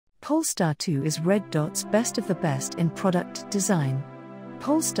Polestar 2 is Red Dot's best of the best in product design.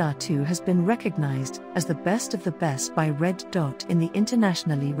 Polestar 2 has been recognized as the best of the best by Red Dot in the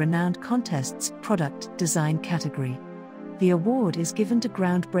internationally renowned contest's product design category. The award is given to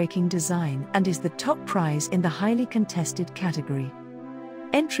groundbreaking design and is the top prize in the highly contested category.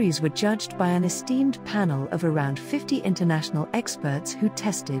 Entries were judged by an esteemed panel of around 50 international experts who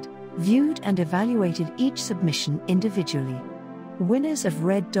tested, viewed and evaluated each submission individually. Winners of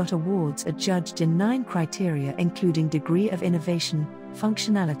Red Dot Awards are judged in 9 criteria including degree of innovation,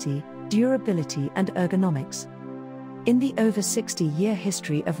 functionality, durability and ergonomics. In the over 60-year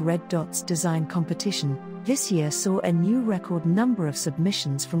history of Red Dot's design competition, this year saw a new record number of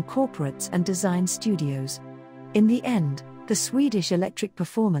submissions from corporates and design studios. In the end, the Swedish electric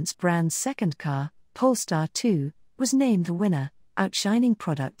performance brand's second car, Polestar 2, was named the winner, outshining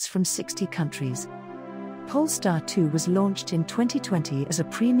products from 60 countries. Polestar 2 was launched in 2020 as a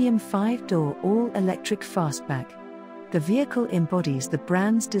premium 5-door all-electric fastback. The vehicle embodies the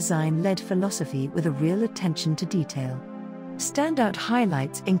brand's design-led philosophy with a real attention to detail. Standout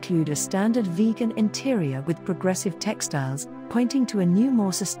highlights include a standard vegan interior with progressive textiles, pointing to a new,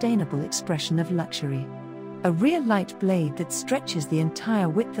 more sustainable expression of luxury. A rear light blade that stretches the entire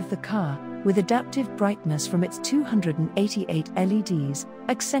width of the car, with adaptive brightness from its 288 LEDs,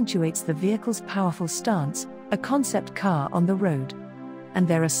 accentuates the vehicle's powerful stance, a concept car on the road. And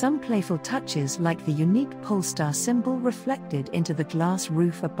there are some playful touches like the unique Polestar symbol reflected into the glass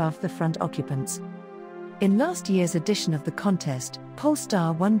roof above the front occupants. In last year's edition of the contest,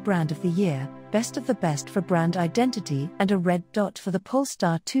 Polestar won Brand of the Year, Best of the Best for brand identity and a Red Dot for the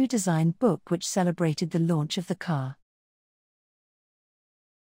Polestar 2 design book which celebrated the launch of the car.